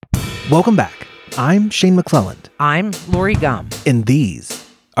Welcome back. I'm Shane McClelland. I'm Lori Gum. And these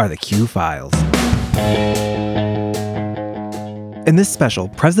are the Q Files. In this special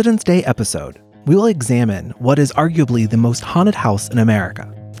President's Day episode, we will examine what is arguably the most haunted house in America,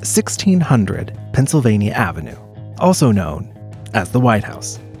 1600 Pennsylvania Avenue, also known as the White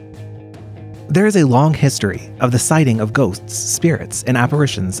House. There is a long history of the sighting of ghosts, spirits, and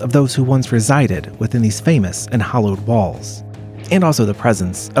apparitions of those who once resided within these famous and hallowed walls, and also the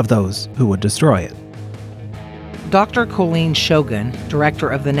presence of those who would destroy it. Dr. Colleen Shogan, director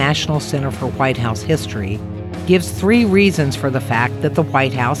of the National Center for White House History, gives 3 reasons for the fact that the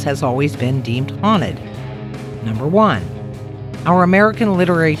White House has always been deemed haunted. Number 1, our American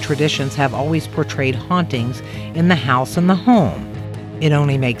literary traditions have always portrayed hauntings in the house and the home. It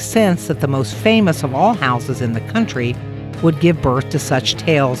only makes sense that the most famous of all houses in the country would give birth to such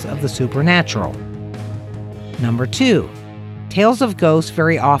tales of the supernatural. Number 2, tales of ghosts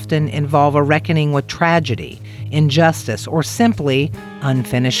very often involve a reckoning with tragedy, injustice, or simply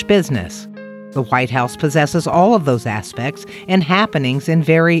unfinished business. The White House possesses all of those aspects and happenings in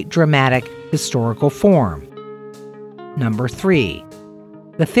very dramatic historical form. Number 3,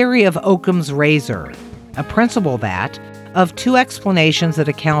 the theory of Occam's razor, a principle that, of 2 explanations that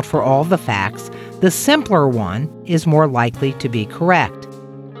account for all the facts, the simpler one is more likely to be correct,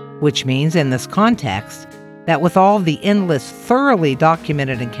 which means in this context, that with all the endless, thoroughly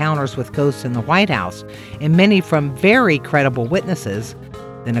documented encounters with ghosts in the White House, and many from very credible witnesses,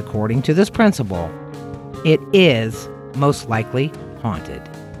 then according to this principle, it is most likely haunted.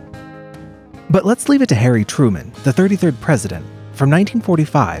 But let's leave it to Harry Truman, the 33rd president, from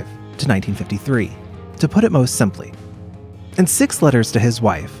 1945 to 1953, to put it most simply. In 6 letters to his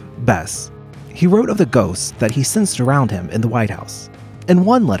wife, Bess, he wrote of the ghosts that he sensed around him in the White House. In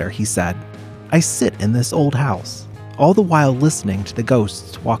one letter, he said, "I sit in this old house, all the while listening to the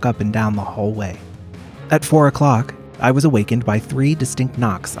ghosts walk up and down the hallway. At 4 o'clock, I was awakened by 3 distinct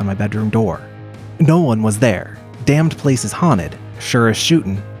knocks on my bedroom door. No one was there. Damned place is haunted. Sure as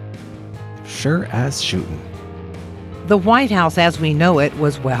shootin'." Sure as shootin'. The White House as we know it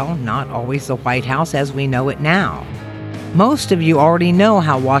was, well, not always the White House as we know it now. Most of you already know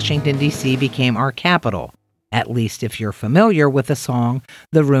how Washington, D.C. became our capital, at least if you're familiar with the song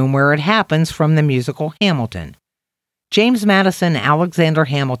 "The Room Where It Happens" from the musical Hamilton. James Madison and Alexander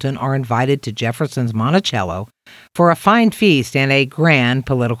Hamilton are invited to Jefferson's Monticello for a fine feast and a grand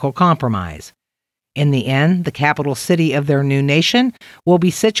political compromise. In the end, the capital city of their new nation will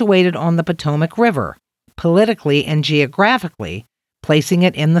be situated on the Potomac River, politically and geographically placing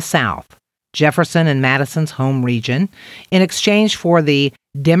it in the South, Jefferson and Madison's home region, in exchange for the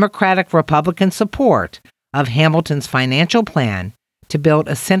Democratic-Republican support of Hamilton's financial plan to build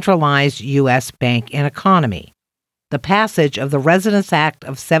a centralized U.S. bank and economy. The passage of the Residence Act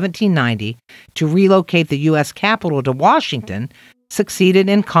of 1790 to relocate the U.S. capital to Washington succeeded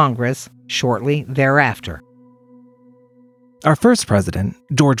in Congress shortly thereafter. Our first president,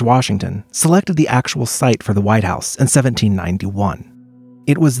 George Washington, selected the actual site for the White House in 1791.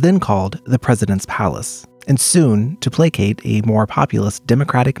 It was then called the President's Palace, and soon, to placate a more populist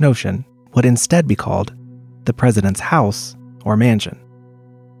Democratic notion, would instead be called the President's House or Mansion.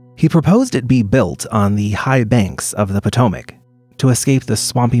 He proposed it be built on the high banks of the Potomac to escape the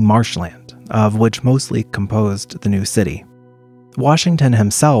swampy marshland of which mostly composed the new city. Washington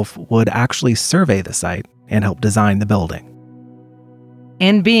himself would actually survey the site and help design the building.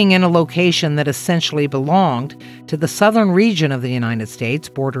 And being in a location that essentially belonged to the southern region of the United States,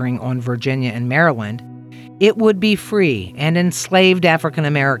 bordering on Virginia and Maryland, it would be free and enslaved African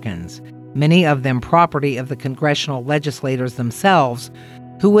Americans, many of them property of the congressional legislators themselves,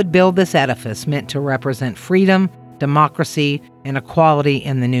 who would build this edifice meant to represent freedom, democracy, and equality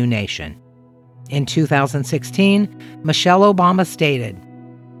in the new nation. In 2016, Michelle Obama stated,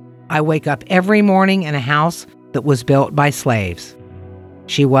 "I wake up every morning in a house that was built by slaves."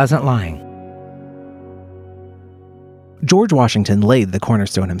 She wasn't lying. George Washington laid the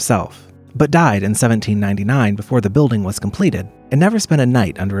cornerstone himself, but died in 1799 before the building was completed and never spent a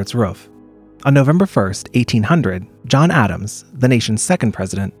night under its roof. On November 1st, 1800, John Adams, the nation's second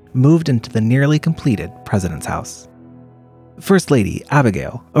president, moved into the nearly completed President's House. First Lady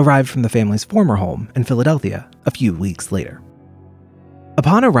Abigail arrived from the family's former home in Philadelphia a few weeks later.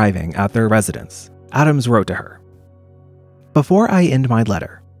 Upon arriving at their residence, Adams wrote to her, "Before I end my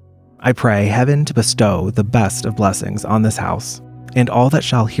letter, I pray heaven to bestow the best of blessings on this house and all that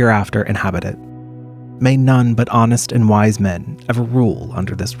shall hereafter inhabit it. May none but honest and wise men ever rule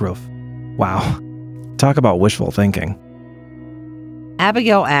under this roof." Wow, talk about wishful thinking.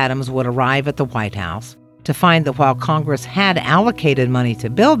 Abigail Adams would arrive at the White House, to find that while Congress had allocated money to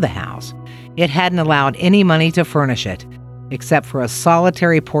build the house, it hadn't allowed any money to furnish it, except for a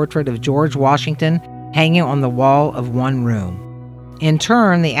solitary portrait of George Washington hanging on the wall of one room. In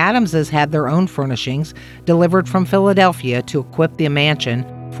turn, the Adamses had their own furnishings delivered from Philadelphia to equip the mansion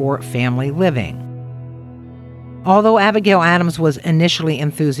for family living. Although Abigail Adams was initially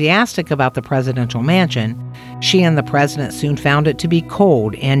enthusiastic about the presidential mansion, she and the president soon found it to be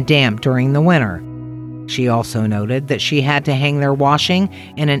cold and damp during the winter. She also noted that she had to hang their washing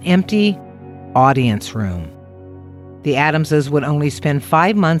in an empty audience room. The Adamses would only spend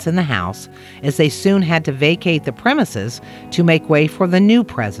 5 months in the house, as they soon had to vacate the premises to make way for the new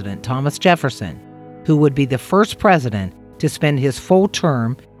president, Thomas Jefferson, who would be the first president to spend his full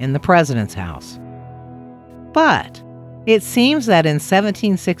term in the president's house. But it seems that in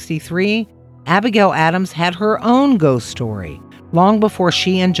 1763, Abigail Adams had her own ghost story, long before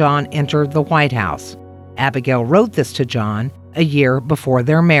she and John entered the White House. Abigail wrote this to John a year before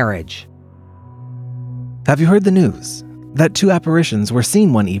their marriage. Have you heard the news that 2 apparitions were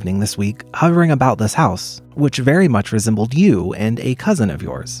seen one evening this week hovering about this house, which very much resembled you and a cousin of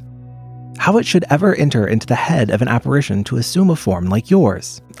yours? How it should ever enter into the head of an apparition to assume a form like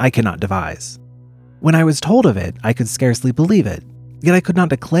yours, I cannot devise. When I was told of it, I could scarcely believe it, yet I could not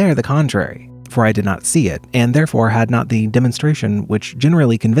declare the contrary, for I did not see it, and therefore had not the demonstration which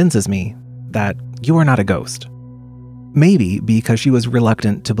generally convinces me that you are not a ghost. Maybe because she was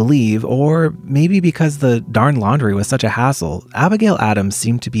reluctant to believe, or maybe because the darn laundry was such a hassle, Abigail Adams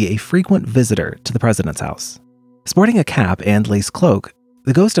seemed to be a frequent visitor to the president's house. Sporting a cap and lace cloak,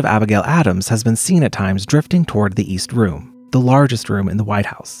 the ghost of Abigail Adams has been seen at times drifting toward the East Room, the largest room in the White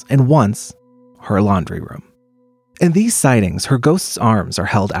House, and once, her laundry room. In these sightings, her ghost's arms are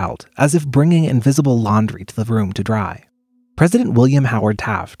held out, as if bringing invisible laundry to the room to dry. President William Howard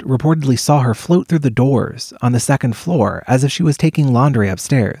Taft reportedly saw her float through the doors on the 2nd floor as if she was taking laundry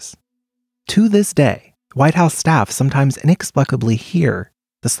upstairs. To this day, White House staff sometimes inexplicably hear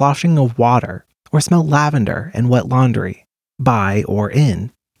the sloshing of water or smell lavender and wet laundry by or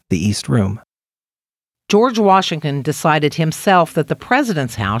in the East Room. George Washington decided himself that the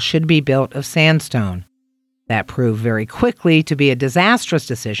president's house should be built of sandstone. That proved very quickly to be a disastrous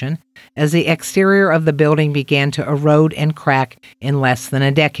decision, as the exterior of the building began to erode and crack in less than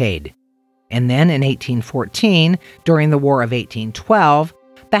a decade. And then in 1814, during the War of 1812,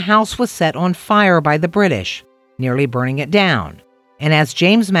 the house was set on fire by the British, nearly burning it down. And as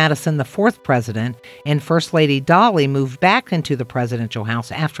James Madison, the 4th president, and First Lady Dolly moved back into the presidential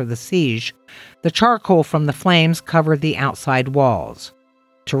house after the siege, the charcoal from the flames covered the outside walls.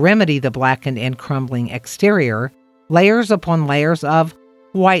 To remedy the blackened and crumbling exterior, layers upon layers of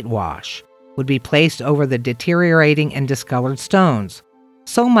whitewash would be placed over the deteriorating and discolored stones,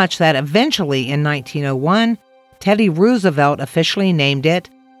 so much that eventually in 1901, Teddy Roosevelt officially named it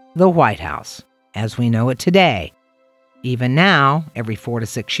the White House, as we know it today. Even now, every 4 to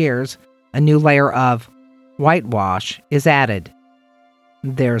 6 years, a new layer of whitewash is added.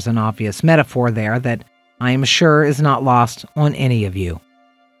 There's an obvious metaphor there that I am sure is not lost on any of you.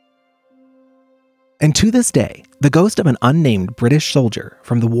 And to this day, the ghost of an unnamed British soldier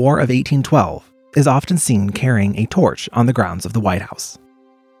from the War of 1812 is often seen carrying a torch on the grounds of the White House.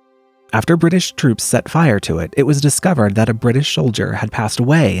 After British troops set fire to it, it was discovered that a British soldier had passed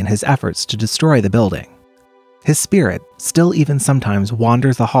away in his efforts to destroy the building. His spirit still even sometimes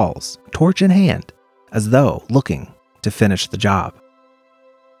wanders the halls, torch in hand, as though looking to finish the job.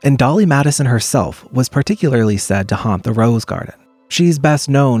 And Dolly Madison herself was particularly said to haunt the Rose Garden. She's best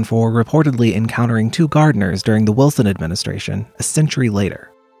known for reportedly encountering 2 gardeners during the Wilson administration a century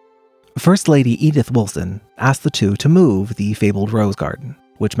later. First Lady Edith Wilson asked the 2 to move the fabled Rose Garden,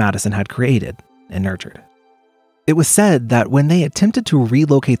 which Madison had created and nurtured. It was said that when they attempted to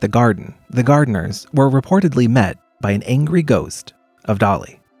relocate the garden, the gardeners were reportedly met by an angry ghost of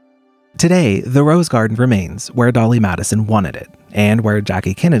Dolly. Today, the Rose Garden remains where Dolly Madison wanted it, and where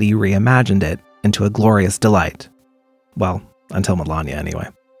Jackie Kennedy reimagined it into a glorious delight. Well, until Melania, anyway.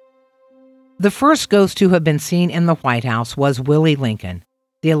 The first ghost to have been seen in the White House was Willie Lincoln,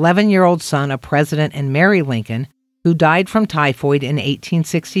 the 11-year-old son of President and Mary Lincoln, who died from typhoid in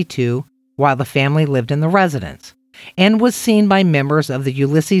 1862 while the family lived in the residence, and was seen by members of the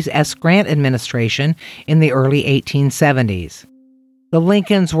Ulysses S. Grant administration in the early 1870s. The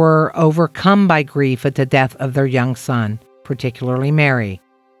Lincolns were overcome by grief at the death of their young son, particularly Mary.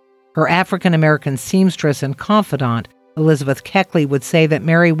 Her African-American seamstress and confidant, Elizabeth Keckley, would say that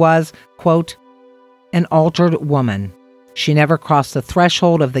Mary was, quote, an altered woman. She never crossed the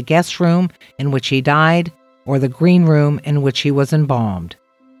threshold of the guest room in which he died or the green room in which he was embalmed,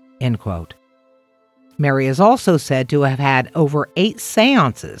 end quote. Mary is also said to have had over 8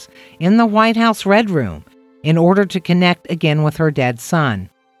 seances in the White House Red Room in order to connect again with her dead son.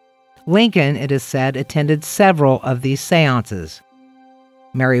 Lincoln, it is said, attended several of these seances.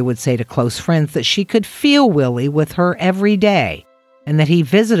 Mary would say to close friends that she could feel Willie with her every day, and that he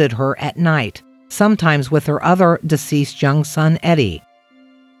visited her at night, sometimes with her other deceased young son, Eddie.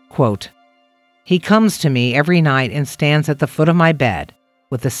 Quote, "He comes to me every night and stands at the foot of my bed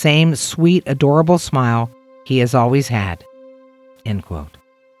with the same sweet, adorable smile he has always had." End quote.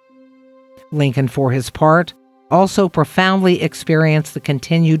 Lincoln, for his part, also profoundly experienced the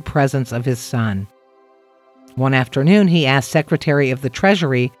continued presence of his son. One afternoon, he asked Secretary of the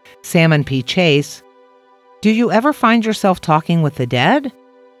Treasury, Salmon P. Chase, "Do you ever find yourself talking with the dead?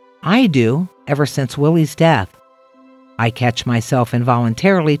 I do, ever since Willie's death. I catch myself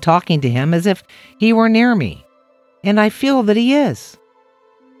involuntarily talking to him as if he were near me, and I feel that he is."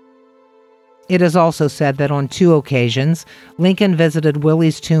 It is also said that on 2 occasions, Lincoln visited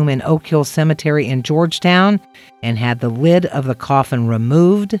Willie's tomb in Oak Hill Cemetery in Georgetown and had the lid of the coffin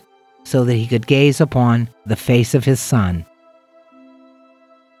removed so that he could gaze upon the face of his son.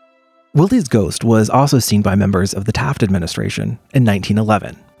 Willie's ghost was also seen by members of the Taft administration in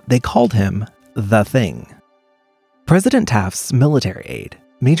 1911. They called him the Thing. President Taft's military aide,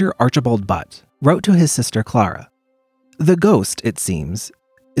 Major Archibald Butt, wrote to his sister Clara, "The ghost, it seems,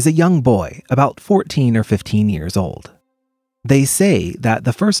 is a young boy about 14 or 15 years old. They say that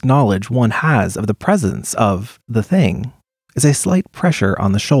the first knowledge one has of the presence of the Thing is a slight pressure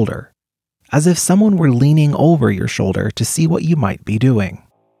on the shoulder, as if someone were leaning over your shoulder to see what you might be doing."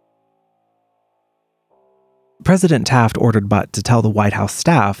 President Taft ordered Butt to tell the White House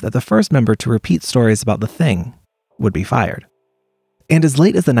staff that the first member to repeat stories about the Thing would be fired. And as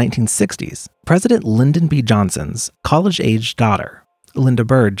late as the 1960s, President Lyndon B. Johnson's college-aged daughter, Linda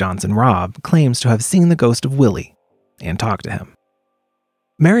Bird Johnson Robb, claims to have seen the ghost of Willie and talked to him.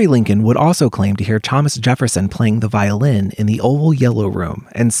 Mary Lincoln would also claim to hear Thomas Jefferson playing the violin in the Oval Yellow Room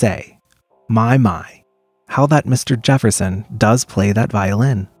and say, my, how that Mr. Jefferson does play that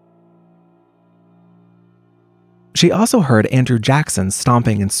violin." She also heard Andrew Jackson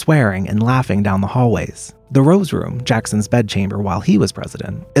stomping and swearing and laughing down the hallways. The Rose Room, Jackson's bedchamber while he was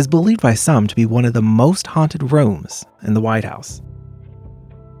president, is believed by some to be one of the most haunted rooms in the White House.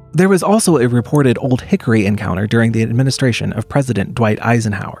 There was also a reported Old Hickory encounter during the administration of President Dwight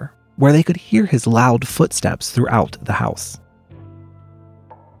Eisenhower, where they could hear his loud footsteps throughout the house.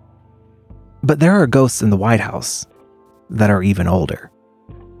 But there are ghosts in the White House that are even older.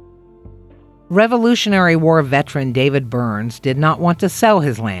 Revolutionary War veteran David Burns did not want to sell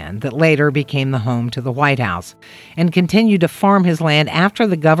his land that later became the home to the White House, and continued to farm his land after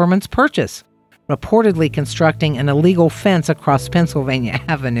the government's purchase, reportedly constructing an illegal fence across Pennsylvania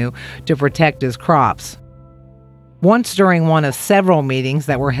Avenue to protect his crops. Once during one of several meetings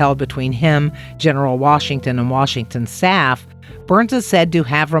that were held between him, General Washington, and Washington's staff, Burns is said to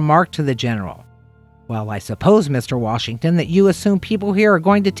have remarked to the general, "Well, I suppose, Mr. Washington, that you assume people here are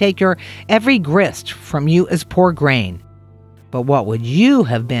going to take your every grist from you as poor grain. But what would you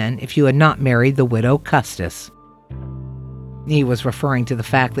have been if you had not married the widow Custis?" He was referring to the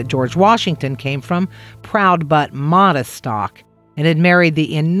fact that George Washington came from proud but modest stock and had married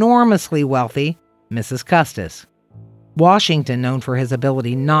the enormously wealthy Mrs. Custis. Washington, known for his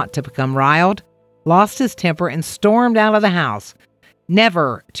ability not to become riled, lost his temper and stormed out of the house,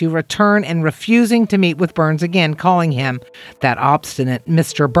 never to return and refusing to meet with Burns again, calling him that obstinate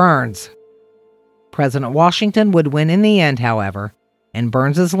Mr. Burns. President Washington would win in the end, however, and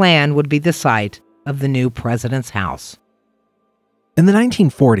Burns's land would be the site of the new president's house. In the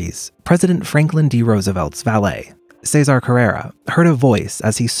 1940s, President Franklin D. Roosevelt's valet, Cesar Carrera, heard a voice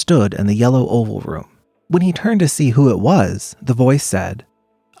as he stood in the Yellow Oval Room. When he turned to see who it was, the voice said,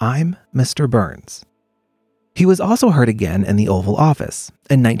 "I'm Mr. Burns." He was also heard again in the Oval Office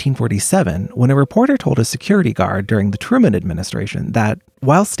in 1947 when a reporter told a security guard during the Truman administration that,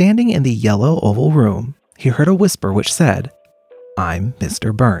 while standing in the Yellow Oval Room, he heard a whisper which said, "I'm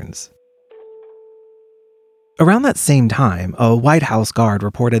Mr. Burns." Around that same time, a White House guard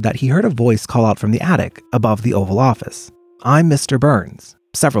reported that he heard a voice call out from the attic above the Oval Office, "I'm Mr. Burns,"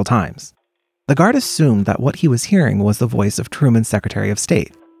 several times. The guard assumed that what he was hearing was the voice of Truman's Secretary of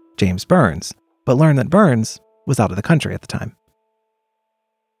State, James Burns, but learned that Burns was out of the country at the time.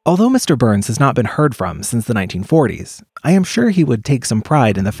 Although Mr. Burns has not been heard from since the 1940s, I am sure he would take some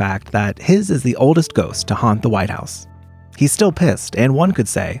pride in the fact that his is the oldest ghost to haunt the White House. He's still pissed, and one could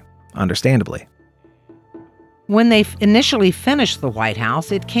say, understandably. When they initially finished the White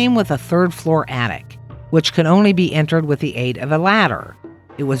House, it came with a third-floor attic, which could only be entered with the aid of a ladder.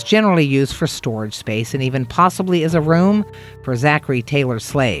 It was generally used for storage space and even possibly as a room for Zachary Taylor's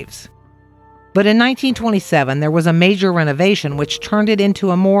slaves. But in 1927, there was a major renovation which turned it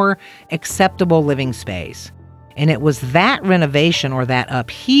into a more acceptable living space. And it was that renovation or that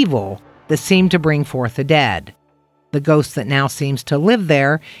upheaval that seemed to bring forth the dead. The ghost that now seems to live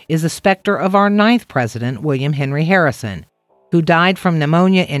there is the specter of our 9th president, William Henry Harrison, who died from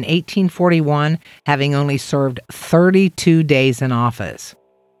pneumonia in 1841, having only served 32 days in office.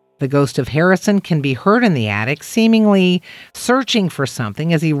 The ghost of Harrison can be heard in the attic, seemingly searching for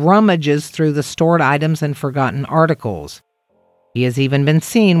something as he rummages through the stored items and forgotten articles. He has even been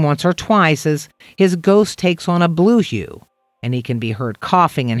seen once or twice as his ghost takes on a blue hue, and he can be heard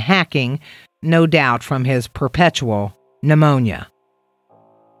coughing and hacking, no doubt from his perpetual pneumonia.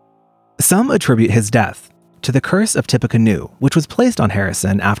 Some attribute his death to the curse of Tippecanoe, which was placed on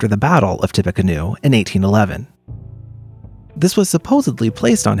Harrison after the Battle of Tippecanoe in 1811. This was supposedly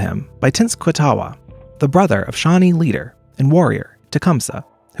placed on him by Tenskwatawa, the brother of Shawnee leader and warrior Tecumseh,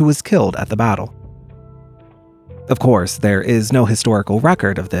 who was killed at the battle. Of course, there is no historical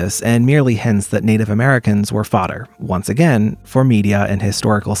record of this and merely hints that Native Americans were fodder, once again, for media and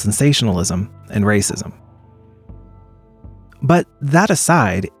historical sensationalism and racism. But that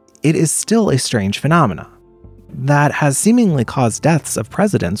aside, it is still a strange phenomenon that has seemingly caused deaths of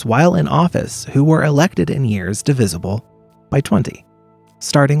presidents while in office who were elected in years divisible by 20,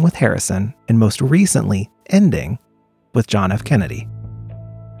 starting with Harrison and most recently ending with John F. Kennedy.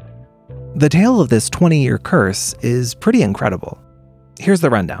 The tale of this 20-year curse is pretty incredible. Here's the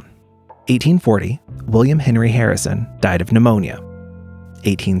rundown. 1840, William Henry Harrison died of pneumonia.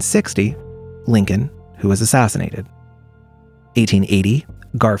 1860, Lincoln, who was assassinated. 1880,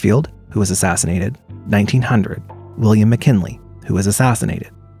 Garfield, who was assassinated. 1900, William McKinley, who was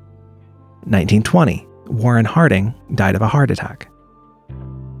assassinated. 1920, Warren Harding died of a heart attack.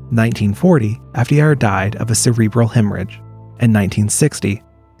 1940, FDR died of a cerebral hemorrhage. And 1960,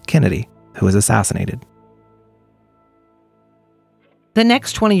 Kennedy, who was assassinated. The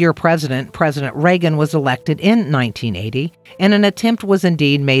next 20-year president, President Reagan, was elected in 1980, and an attempt was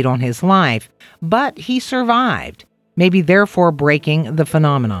indeed made on his life, but he survived, maybe therefore breaking the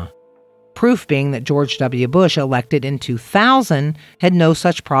phenomena. Proof being that George W. Bush, elected in 2000, had no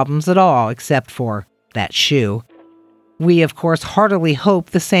such problems at all, except for that shoe. We, of course, heartily hope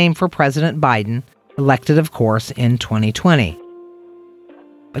the same for President Biden, elected, of course, in 2020.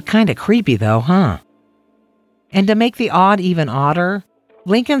 But kinda creepy though, huh? And to make the odd even odder,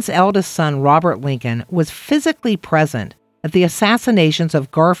 Lincoln's eldest son, Robert Lincoln, was physically present at the assassinations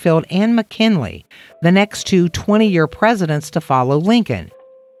of Garfield and McKinley, the next two 20-year presidents to follow Lincoln.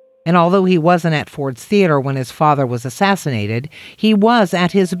 And although he wasn't at Ford's Theater when his father was assassinated, he was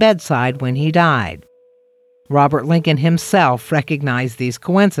at his bedside when he died. Robert Lincoln himself recognized these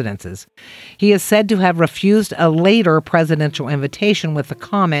coincidences. He is said to have refused a later presidential invitation with the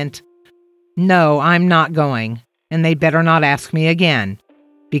comment, "No, I'm not going, and they better not ask me again,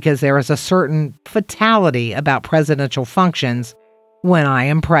 because there is a certain fatality about presidential functions when I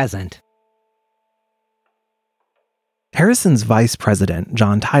am present." Harrison's vice president,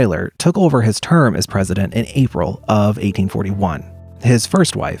 John Tyler, took over his term as president in April of 1841. His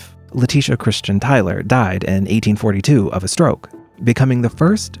first wife, Letitia Christian Tyler, died in 1842 of a stroke, becoming the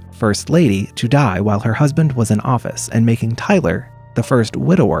first lady to die while her husband was in office and making Tyler the first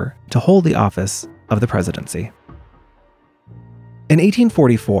widower to hold the office of the presidency. In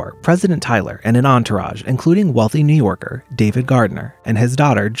 1844, President Tyler and an entourage, including wealthy New Yorker David Gardner and his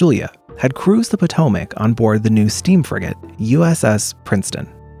daughter Julia, had cruised the Potomac on board the new steam frigate USS Princeton.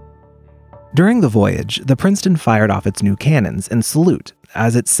 During the voyage, the Princeton fired off its new cannons in salute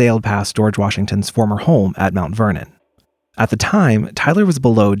as it sailed past George Washington's former home at Mount Vernon. At the time, Tyler was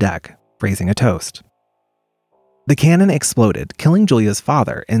below deck, raising a toast. The cannon exploded, killing Julia's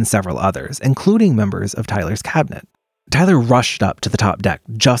father and several others, including members of Tyler's cabinet. Tyler rushed up to the top deck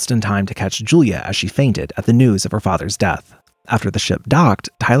just in time to catch Julia as she fainted at the news of her father's death. After the ship docked,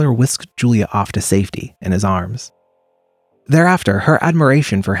 Tyler whisked Julia off to safety in his arms. Thereafter, her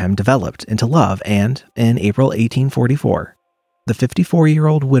admiration for him developed into love, and in April 1844, the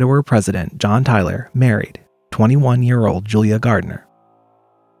 54-year-old widower president, John Tyler, married 21-year-old Julia Gardner.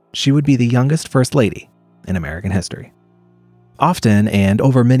 She would be the youngest first lady in American history. Often, and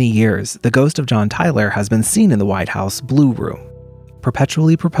over many years, the ghost of John Tyler has been seen in the White House Blue Room,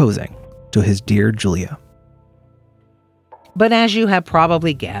 perpetually proposing to his dear Julia. But as you have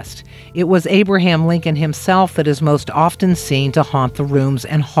probably guessed, it was Abraham Lincoln himself that is most often seen to haunt the rooms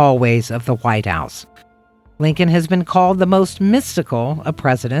and hallways of the White House. Lincoln has been called the most mystical of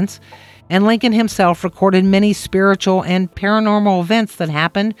presidents, and Lincoln himself recorded many spiritual and paranormal events that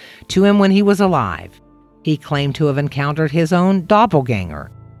happened to him when he was alive. He claimed to have encountered his own doppelganger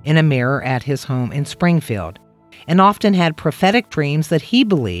in a mirror at his home in Springfield, and often had prophetic dreams that he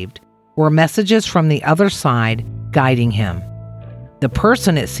believed were messages from the other side guiding him. The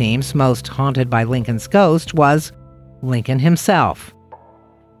person, it seems, most haunted by Lincoln's ghost was Lincoln himself.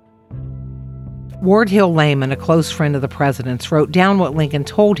 Ward Hill Layman, a close friend of the president's, wrote down what Lincoln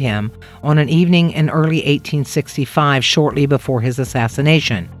told him on an evening in early 1865, shortly before his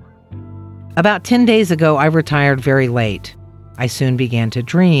assassination. "About 10 days ago, I retired very late. I soon began to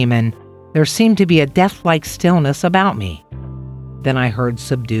dream, and there seemed to be a death-like stillness about me. Then I heard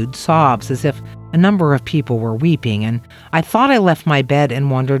subdued sobs, as if a number of people were weeping, and I thought I left my bed and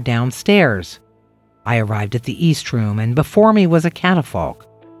wandered downstairs. I arrived at the East Room, and before me was a catafalque,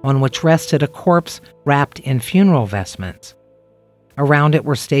 on which rested a corpse wrapped in funeral vestments. Around it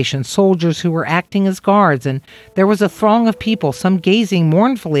were stationed soldiers who were acting as guards, and there was a throng of people, some gazing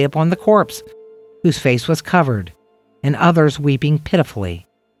mournfully upon the corpse, whose face was covered, and others weeping pitifully.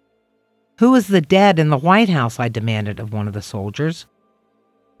 'Who is the dead in the White House?' I demanded of one of the soldiers.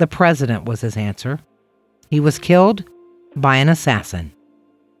 'The president,' was his answer. 'He was killed by an assassin.'"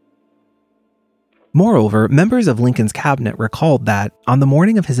 Moreover, members of Lincoln's cabinet recalled that, on the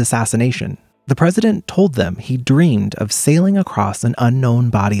morning of his assassination, the president told them he dreamed of sailing across an unknown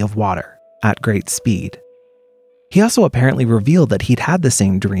body of water at great speed. He also apparently revealed that he'd had the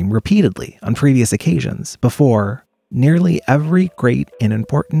same dream repeatedly on previous occasions before nearly every great and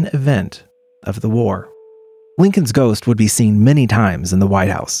important event of the war. Lincoln's ghost would be seen many times in the White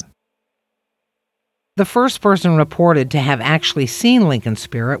House. The first person reported to have actually seen Lincoln's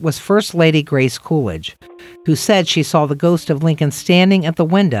spirit was First Lady Grace Coolidge, who said she saw the ghost of Lincoln standing at the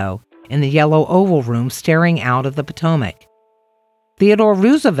window in the Yellow Oval Room staring out of the Potomac. Theodore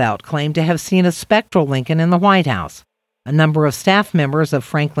Roosevelt claimed to have seen a spectral Lincoln in the White House. A number of staff members of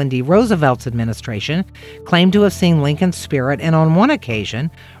Franklin D. Roosevelt's administration claimed to have seen Lincoln's spirit, and on one occasion,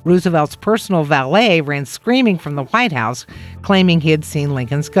 Roosevelt's personal valet ran screaming from the White House, claiming he had seen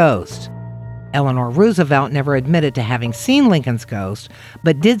Lincoln's ghost. Eleanor Roosevelt never admitted to having seen Lincoln's ghost,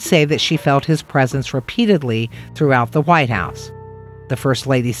 but did say that she felt his presence repeatedly throughout the White House. The First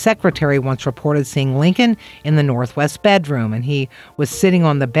Lady's secretary once reported seeing Lincoln in the northwest bedroom, and he was sitting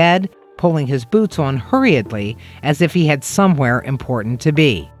on the bed, pulling his boots on hurriedly, as if he had somewhere important to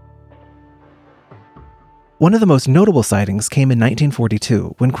be. One of the most notable sightings came in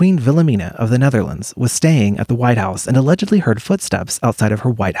 1942 when Queen Wilhelmina of the Netherlands was staying at the White House and allegedly heard footsteps outside of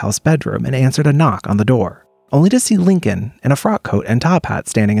her White House bedroom and answered a knock on the door, only to see Lincoln in a frock coat and top hat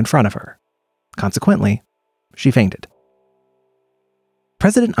standing in front of her. Consequently, she fainted.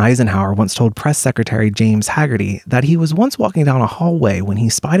 President Eisenhower once told Press Secretary James Haggerty that he was once walking down a hallway when he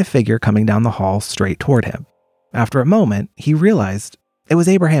spied a figure coming down the hall straight toward him. After a moment, he realized it was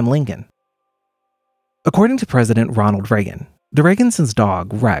Abraham Lincoln. According to President Ronald Reagan, the Reaganison's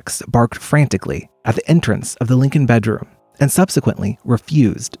dog, Rex, barked frantically at the entrance of the Lincoln bedroom and subsequently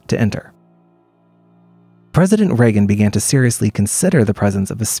refused to enter. President Reagan began to seriously consider the presence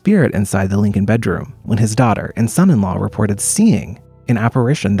of a spirit inside the Lincoln bedroom when his daughter and son-in-law reported seeing an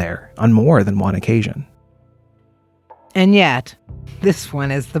apparition there on more than one occasion. And yet, this one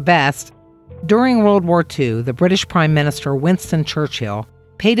is the best. During World War II, the British Prime Minister Winston Churchill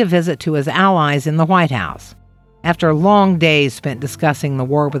paid a visit to his allies in the White House. After long days spent discussing the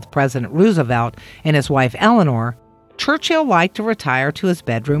war with President Roosevelt and his wife Eleanor, Churchill liked to retire to his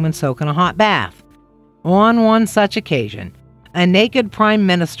bedroom and soak in a hot bath. On one such occasion, a naked prime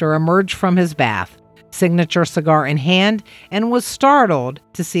minister emerged from his bath, signature cigar in hand, and was startled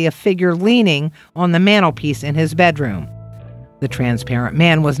to see a figure leaning on the mantelpiece in his bedroom. The transparent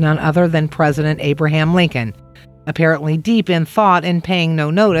man was none other than President Abraham Lincoln, apparently deep in thought and paying no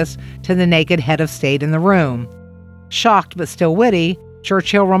notice to the naked head of state in the room. Shocked but still witty,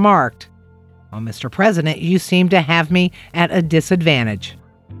 Churchill remarked, "Well, Mr. President, you seem to have me at a disadvantage."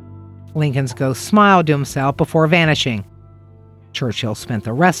 Lincoln's ghost smiled to himself before vanishing. Churchill spent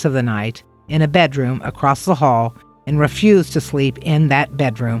the rest of the night in a bedroom across the hall and refused to sleep in that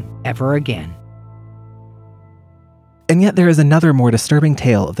bedroom ever again. And yet there is another more disturbing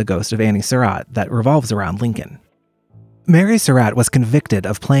tale of the ghost of Annie Surratt that revolves around Lincoln. Mary Surratt was convicted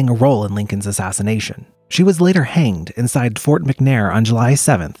of playing a role in Lincoln's assassination. She was later hanged inside Fort McNair on July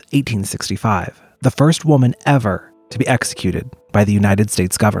 7, 1865, the first woman ever to be executed by the United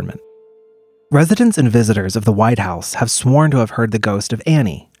States government. Residents and visitors of the White House have sworn to have heard the ghost of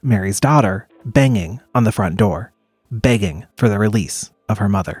Annie, Mary's daughter, banging on the front door, begging for the release of her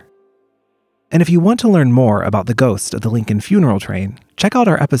mother. And if you want to learn more about the ghost of the Lincoln funeral train, check out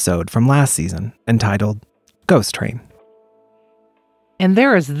our episode from last season entitled Ghost Train. And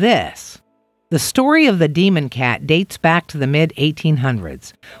there is this. The story of the demon cat dates back to the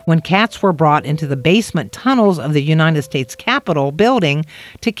mid-1800s, when cats were brought into the basement tunnels of the United States Capitol building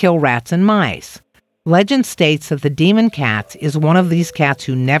to kill rats and mice. Legend states that the demon cat is one of these cats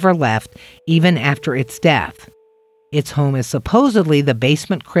who never left even after its death. Its home is supposedly the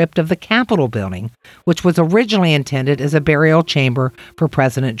basement crypt of the Capitol building, which was originally intended as a burial chamber for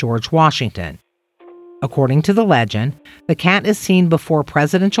President George Washington. According to the legend, the cat is seen before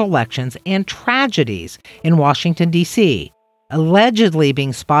presidential elections and tragedies in Washington, D.C., allegedly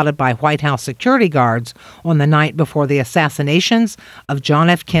being spotted by White House security guards on the night before the assassinations of John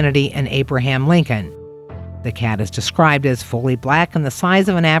F. Kennedy and Abraham Lincoln. The cat is described as fully black and the size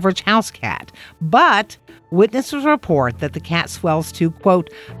of an average house cat, but witnesses report that the cat swells to, quote,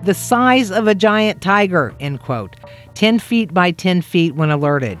 the size of a giant tiger, end quote, 10 feet by 10 feet when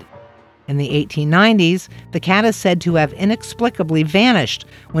alerted. In the 1890s, the cat is said to have inexplicably vanished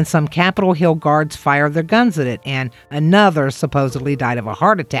when some Capitol Hill guards fired their guns at it, and another supposedly died of a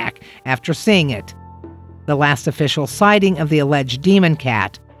heart attack after seeing it. The last official sighting of the alleged demon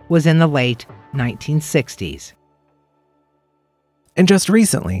cat was in the late 1960s. And just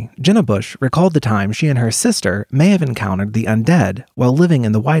recently, Jenna Bush recalled the time she and her sister may have encountered the undead while living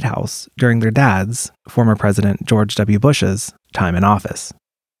in the White House during their dad's, former President George W. Bush's, time in office.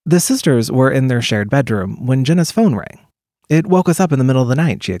 The sisters were in their shared bedroom when Jenna's phone rang. It woke us up in the middle of the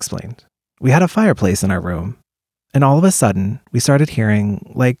night, she explained. We had a fireplace in our room, and all of a sudden, we started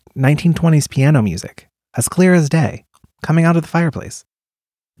hearing, like 1920s piano music, as clear as day, coming out of the fireplace.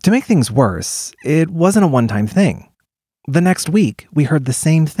 To make things worse, it wasn't a one-time thing. The next week, we heard the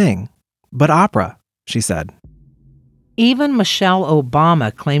same thing, but opera, she said. Even Michelle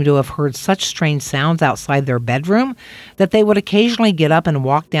Obama claimed to have heard such strange sounds outside their bedroom that they would occasionally get up and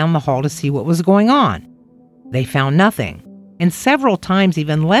walk down the hall to see what was going on. They found nothing, and several times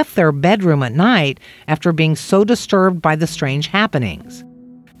even left their bedroom at night after being so disturbed by the strange happenings.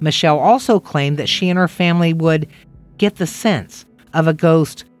 Michelle also claimed that she and her family would get the sense of a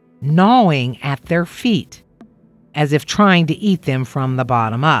ghost gnawing at their feet, as if trying to eat them from the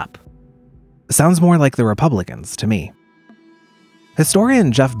bottom up. Sounds more like the Republicans to me.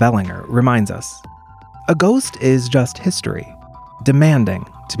 Historian Jeff Bellinger reminds us, a ghost is just history, demanding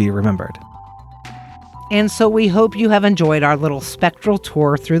to be remembered. And so we hope you have enjoyed our little spectral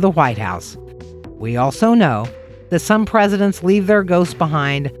tour through the White House. We also know that some presidents leave their ghosts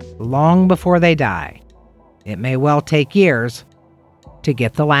behind long before they die. It may well take years to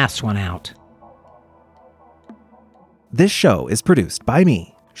get the last one out. This show is produced by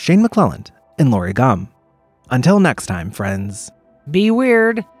me, Shane McClelland, and Lori Gum. Until next time, friends. Be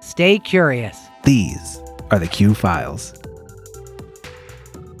weird, stay curious. These are the Q Files.